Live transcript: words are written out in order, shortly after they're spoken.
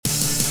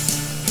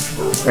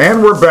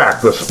And we're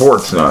back, the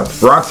Sports Nutz,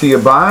 brought to you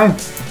by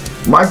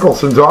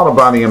Michelson's Auto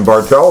Body in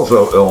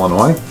Bartelso,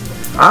 Illinois,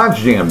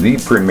 OddsJam, the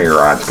premier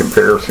odds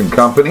comparison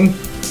company,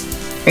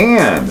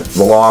 and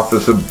the law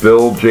office of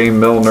Bill J.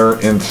 Milner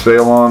in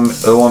Salem,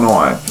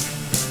 Illinois.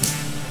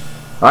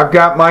 I've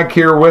got Mike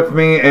here with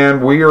me,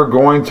 and we are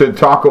going to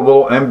talk a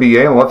little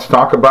NBA, and let's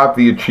talk about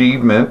the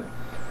achievement,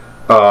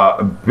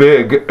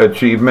 big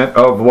achievement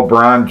of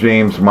LeBron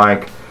James,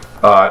 Mike.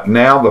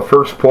 Now the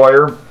first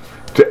player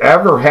to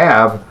ever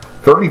have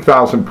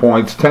 30,000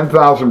 points,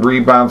 10,000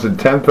 rebounds, and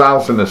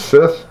 10,000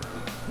 assists.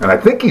 And I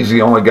think he's the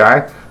only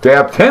guy to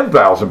have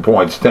 10,000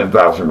 points,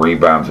 10,000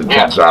 rebounds, and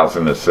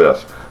 10,000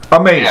 assists.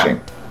 Amazing.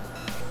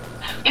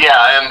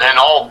 Yeah, and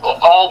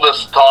all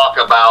this talk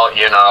about,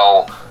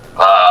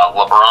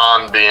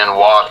 LeBron being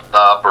washed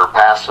up or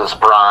past his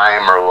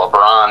prime, or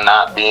LeBron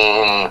not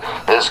being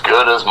as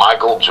good as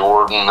Michael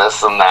Jordan,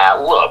 this and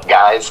that. Look,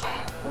 guys,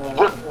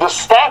 the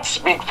stats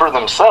speak for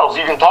themselves.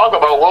 You can talk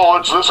about, well,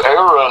 it's this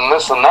era and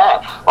this and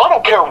that. I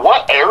don't care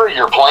what era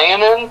you're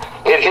playing in.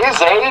 At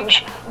his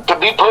age, to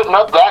be putting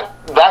up that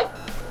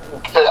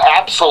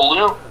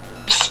absolute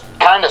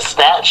kind of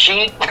stat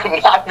sheet,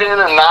 night in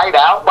and night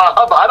out,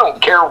 Bob, I don't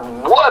care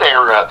what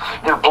era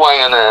you're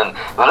playing in.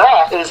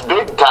 That is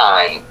big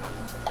time.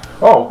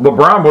 Oh,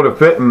 LeBron would have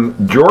fit in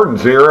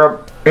Jordan's era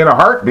in a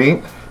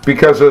heartbeat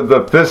because of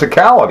the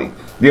physicality.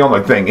 The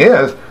only thing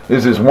is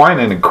his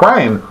whining and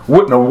crying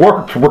wouldn't have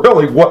worked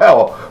really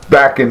well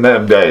back in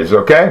them days,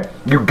 okay?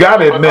 You got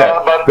to admit,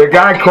 the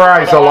guy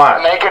cries a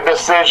lot. Make a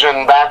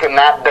decision back in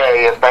that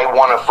day if they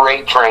want a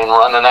freight train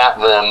running at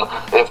them,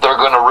 if they're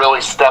going to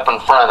really step in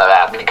front of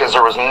that, because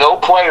there was no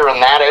player in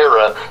that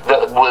era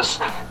that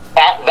was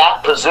at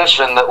that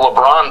position that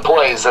LeBron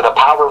plays, at a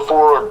power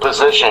forward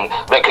position,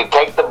 that could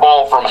take the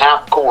ball from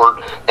half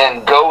court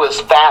and go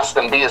as fast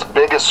and be as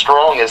big as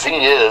strong as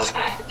he is,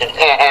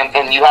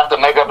 and you have to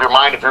make up your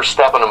mind if you're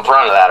stepping in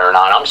front of that or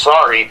not. I'm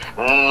sorry,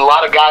 a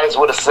lot of guys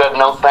would have said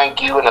no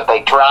thank you, and if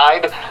they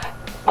tried,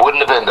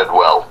 wouldn't have ended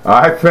well.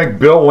 I think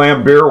Bill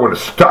Laimbeer would have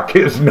stuck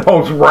his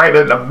nose right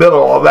in the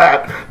middle of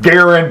that,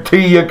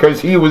 guarantee you,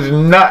 because he was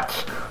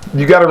nuts.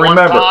 You got to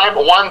remember.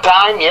 One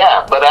time,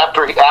 yeah. But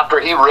after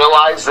he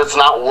realized it's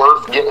not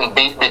worth getting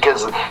beat,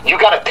 because you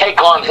got to take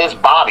on his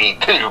body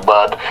too,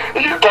 bud.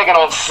 You're taking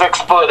on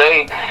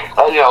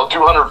 6'8",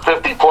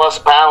 250 plus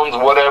pounds,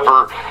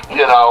 whatever.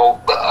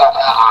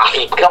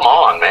 Come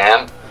on,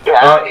 man.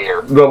 Get out of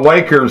here. The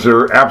Lakers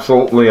are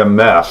absolutely a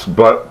mess,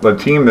 but the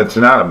team that's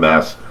not a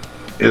mess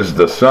is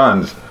the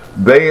Suns.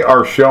 They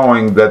are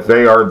showing that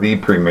they are the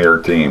premier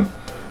team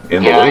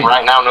in the league.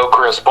 Right now, no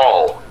Chris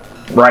Paul.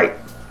 Right.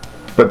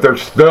 But they're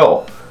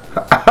still,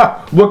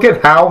 look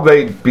at how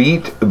they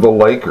beat the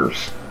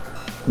Lakers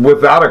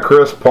without a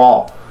Chris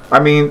Paul. I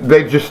mean,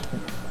 they just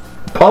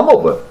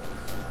pummeled it.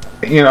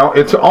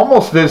 It's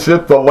almost as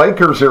if the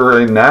Lakers are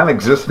a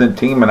non-existent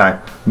team, and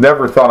I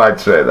never thought I'd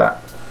say that.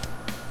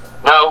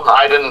 No,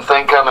 I didn't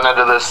think coming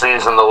into this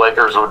season the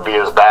Lakers would be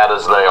as bad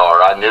as they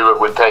are. I knew it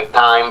would take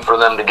time for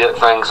them to get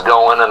things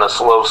going and a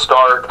slow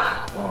start,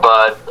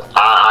 but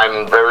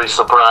I'm very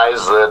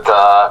surprised that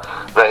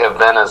they have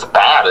been as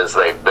bad as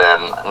they've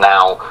been.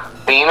 Now,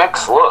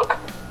 Phoenix, look,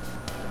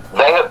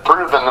 they have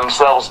proven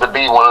themselves to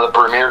be one of the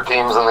premier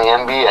teams in the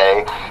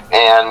NBA,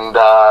 and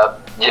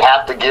you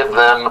have to give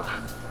them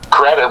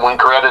credit when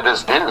credit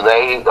is due.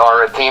 They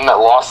are a team that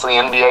lost the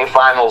NBA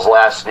Finals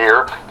last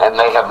year, and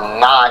they have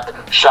not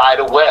shied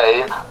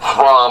away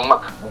from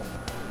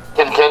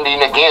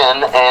contending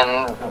again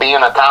and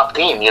being a top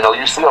team. You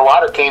see a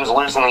lot of teams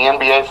losing the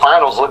NBA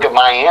Finals. Look at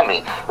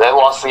Miami. They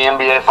lost the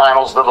NBA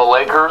Finals to the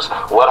Lakers.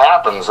 What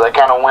happens? They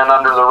kind of went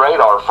under the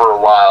radar for a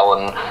while,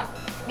 and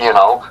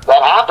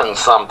that happens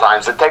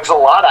sometimes. It takes a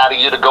lot out of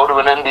you to go to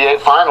an NBA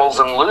Finals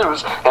and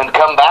lose and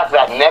come back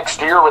that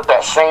next year with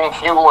that same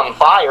fuel and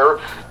fire.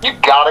 You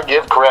got to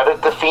give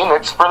credit to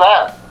Phoenix for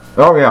that.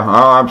 Oh, yeah,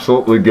 I'll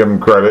absolutely give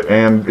them credit.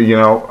 And,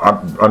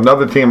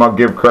 another team I'll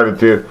give credit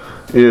to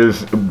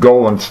is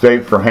Golden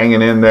State for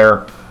hanging in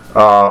there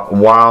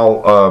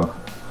while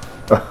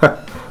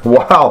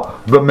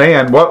the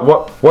man,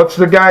 what's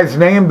the guy's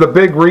name, the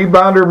big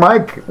rebounder,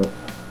 Mike?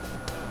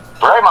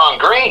 Draymond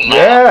Green. Man.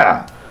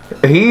 Yeah.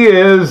 He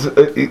is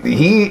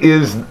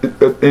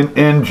an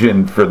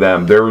engine for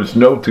them. There is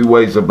no two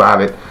ways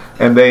about it,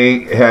 and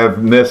they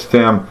have missed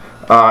him,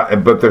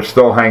 but they're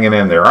still hanging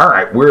in there. All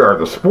right, we are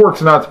the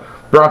Sports Nutz,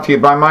 brought to you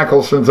by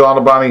Michelson's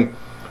Auto Body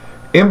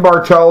in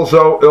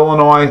Bartelso,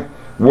 Illinois,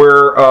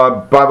 where,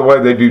 by the way,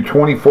 they do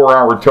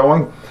 24-hour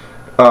towing.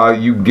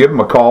 You can give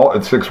them a call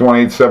at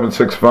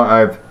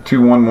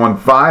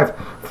 618-765-2115.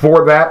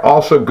 For that,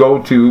 also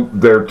go to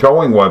their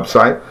towing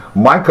website,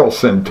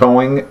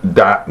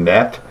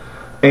 michelsonTowing.net.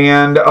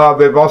 And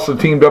they've also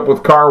teamed up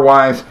with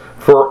CarWise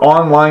for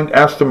online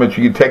estimates.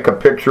 You can take a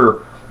picture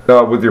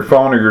with your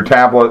phone or your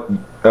tablet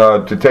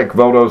to take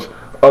photos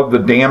of the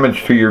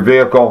damage to your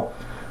vehicle.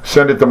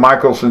 send it to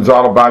Michelson's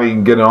Auto Body. You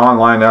can get an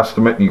online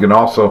estimate. You can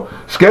also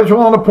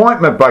schedule an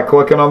appointment by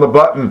clicking on the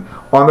button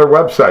on their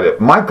website at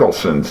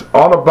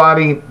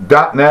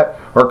michelsonsautobody.net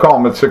or call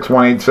them at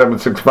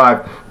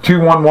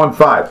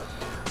 618-765-2115.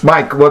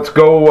 Mike, let's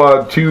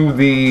go to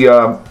the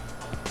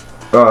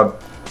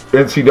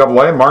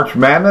NCAA March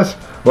Madness.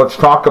 Let's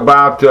talk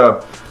about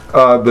the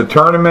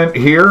tournament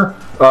here.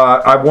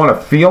 I want a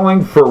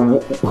feeling for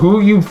who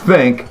you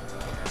think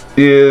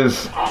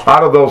is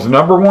out of those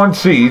number one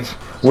seeds,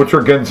 which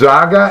are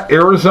Gonzaga,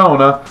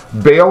 Arizona,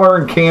 Baylor,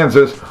 and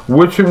Kansas.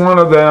 Which one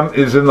of them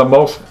is in the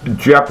most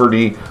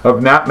jeopardy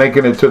of not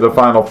making it to the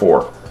Final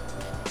Four?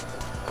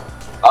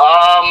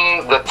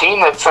 The team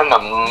that's in the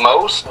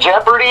most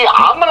jeopardy,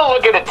 I'm going to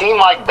look at a team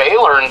like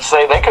Baylor and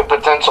say they could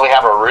potentially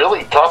have a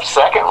really tough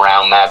second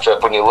round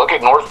matchup. When you look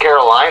at North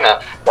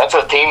Carolina, that's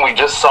a team we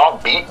just saw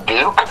beat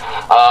Duke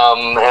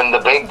in the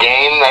big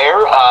game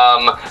there.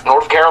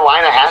 North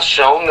Carolina has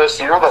shown this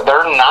year that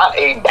they're not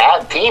a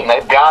bad team.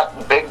 They've got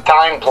big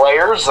time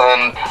players,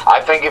 and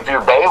I think if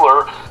you're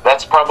Baylor,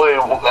 that's probably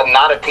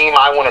not a team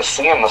I want to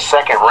see in the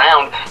second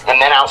round. And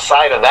then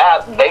outside of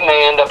that, they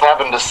may end up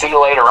having to see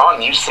later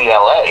on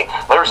UCLA.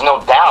 There's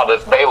no doubt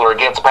if Baylor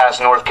gets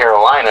past North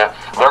Carolina,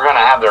 they're going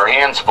to have their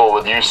hands full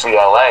with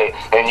UCLA.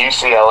 And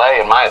UCLA,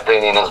 in my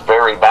opinion, is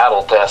very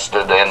battle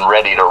tested and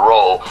ready to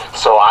roll.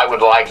 So I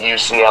would like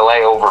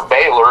UCLA over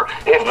Baylor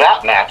if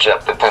that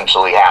matchup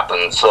potentially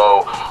happens.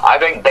 So I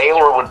think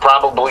Baylor would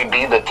probably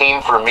be the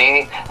team for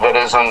me that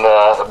is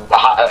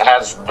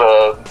has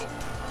the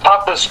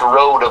toughest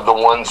road of the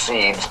one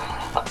seeds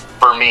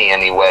for me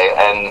anyway,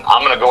 and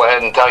I'm going to go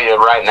ahead and tell you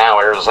right now,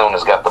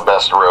 Arizona's got the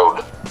best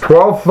road.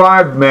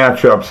 12-5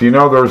 matchups. You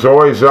know there's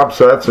always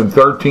upsets and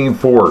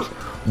 13-4s.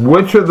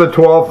 Which of the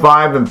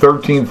 12-5 and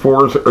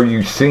 13-4s are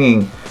you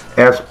seeing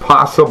as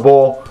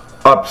possible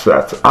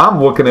upsets?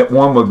 I'm looking at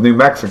one with New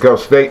Mexico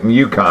State and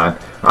UConn.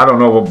 I don't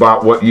know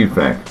about what you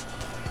think.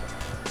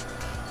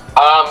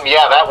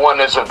 Yeah, that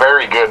one is a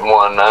very good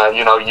one.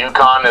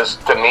 UConn is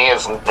to me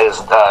is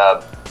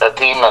a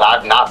team that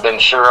I've not been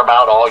sure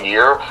about all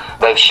year.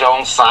 They've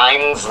shown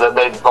signs that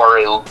they are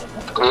a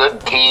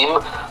good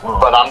team,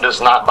 but I'm just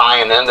not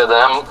buying into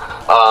them.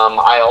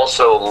 I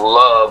also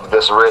love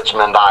this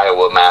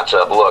Richmond-Iowa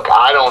matchup. Look,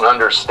 I don't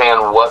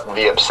understand what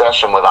the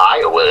obsession with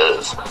Iowa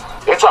is.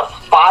 It's a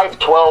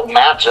 5-12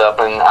 matchup,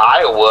 and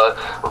Iowa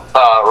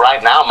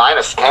right now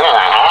minus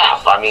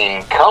 10.5. I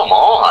mean, come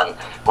on.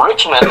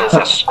 Richmond is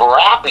a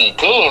scrappy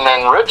team,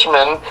 and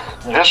Richmond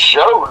just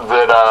showed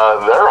that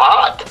they're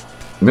hot.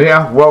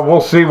 Yeah, well,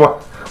 we'll see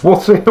what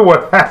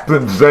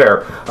happens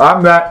there.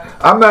 I'm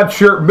not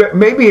sure.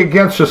 Maybe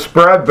against the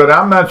spread, but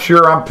I'm not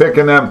sure I'm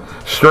picking them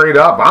straight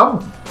up. I'm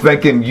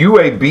thinking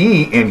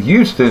UAB in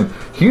Houston.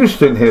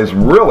 Houston has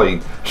really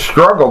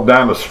struggled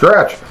down the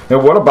stretch.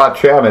 And what about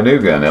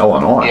Chattanooga in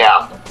Illinois?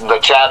 Yeah, the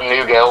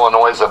Chattanooga,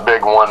 Illinois is a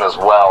big one as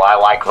well. I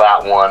like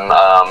that one.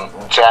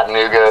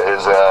 Chattanooga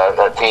is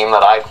a team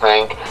that I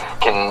think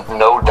can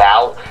no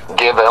doubt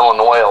give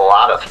Illinois a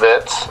lot of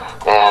fits,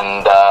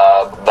 and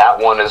that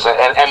one is.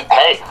 And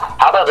hey,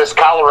 how about this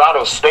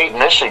Colorado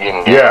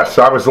State-Michigan game? Yes,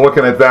 I was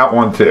looking at that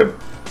one too.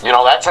 You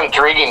know, that's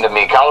intriguing to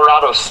me.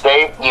 Colorado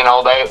State, you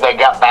know, they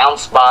got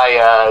bounced by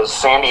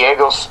San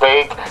Diego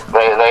State.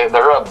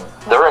 They're a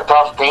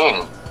tough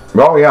team.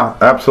 Oh yeah,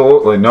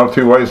 absolutely, no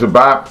two ways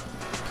about it.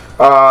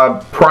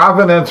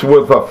 Providence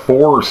with a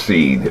 4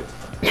 seed.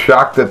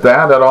 Shocked at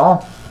that at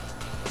all?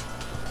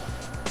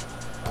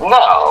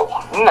 No,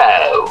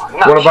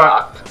 not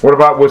shocked. What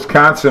about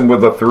Wisconsin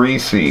with a 3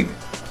 seed?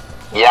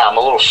 Yeah, I'm a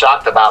little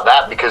shocked about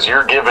that because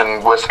you're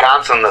giving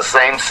Wisconsin the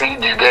same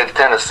seed you gave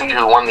Tennessee,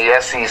 who won the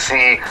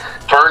SEC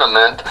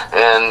tournament,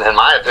 and in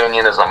my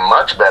opinion is a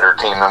much better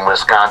team than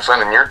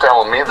Wisconsin, and you're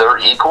telling me they're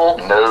equal?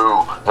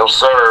 No,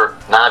 sir,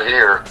 not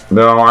here.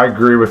 No, I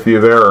agree with you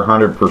there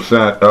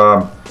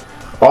 100%.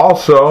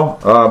 Also,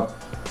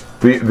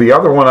 the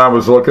other one I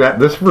was looking at,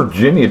 this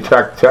Virginia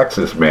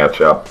Tech-Texas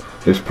matchup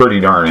is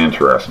pretty darn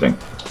interesting.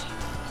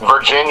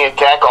 Virginia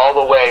Tech all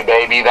the way,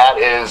 baby. That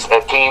is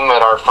a team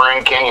that our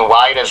friend Kenny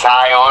White is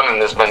high on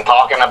and has been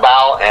talking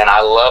about, and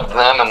I loved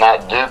them in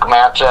that Duke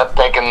matchup,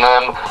 taking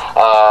them.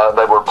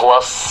 They were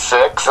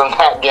 +6 in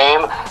that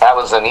game. That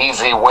was an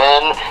easy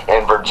win,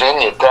 and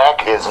Virginia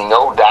Tech is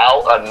no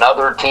doubt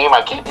another team.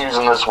 I keep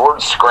using this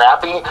word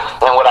scrappy,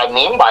 and what I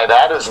mean by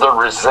that is they're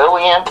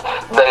resilient.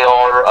 They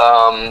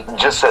are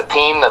just a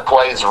team that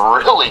plays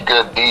really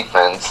good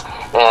defense,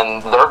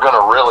 and they're going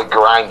to really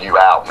grind you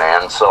out,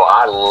 man. So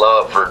I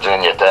love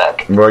Virginia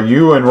Tech. Well,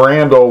 you and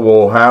Randall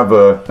will have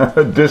a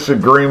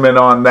disagreement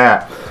on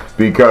that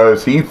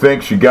because he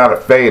thinks you got to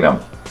fade him.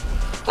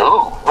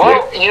 Ooh,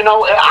 well, you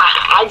know,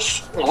 I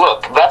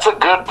look, that's a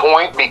good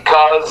point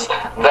because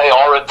they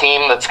are a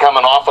team that's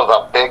coming off of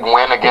a big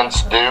win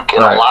against Duke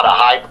and a lot of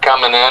hype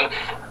coming in.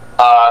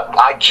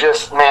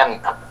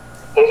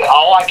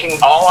 All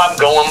I'm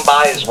going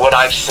by is what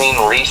I've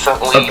seen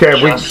recently. Okay,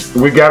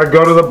 we got to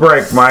go to the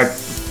break, Mike.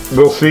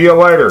 We'll see you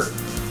later.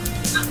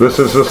 This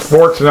is the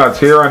Sports Nutz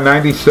here on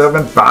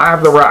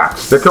 97.5 The Rock.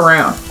 Stick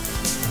around.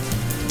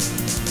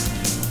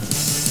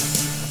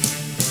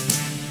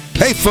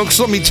 Hey folks,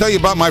 let me tell you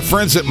about my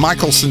friends at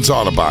Michelson's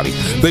Auto Body.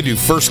 They do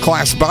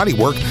first-class body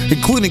work,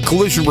 including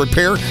collision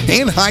repair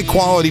and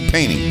high-quality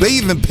painting. They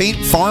even paint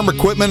farm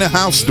equipment and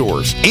house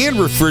doors, and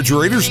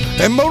refrigerators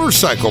and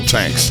motorcycle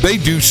tanks. They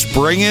do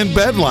spray-in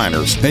bed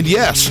liners, and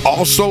yes,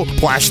 also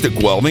plastic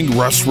welding,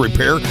 rust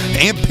repair,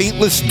 and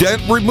paintless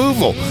dent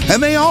removal.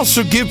 And they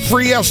also give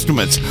free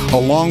estimates,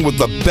 along with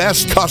the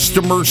best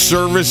customer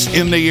service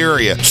in the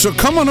area. So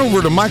come on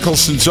over to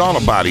Michelson's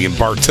Auto Body in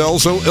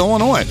Bartelso,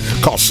 Illinois.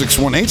 Call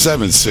 618-765-2115 or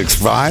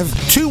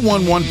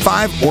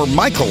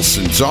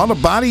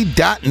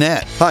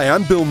michelsonsautobody.net. Hi,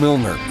 I'm Bill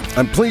Milner.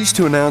 I'm pleased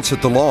to announce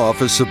that the law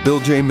office of Bill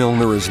J.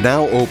 Milner is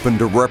now open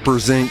to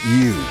represent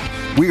you.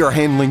 We are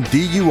handling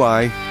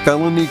DUI,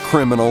 felony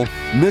criminal,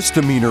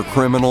 misdemeanor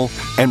criminal,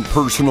 and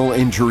personal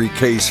injury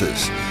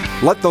cases.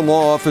 Let the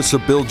law office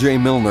of Bill J.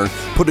 Milner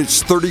put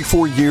its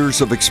 34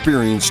 years of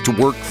experience to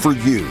work for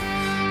you.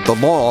 The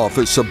law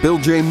office of Bill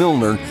J.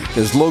 Milner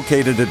is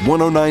located at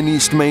 109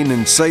 East Main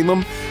in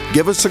Salem.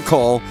 Give us a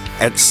call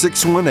at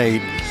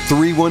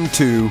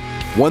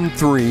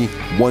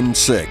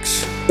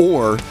 618-312-1316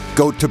 or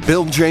go to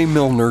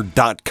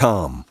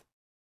BillJMilner.com.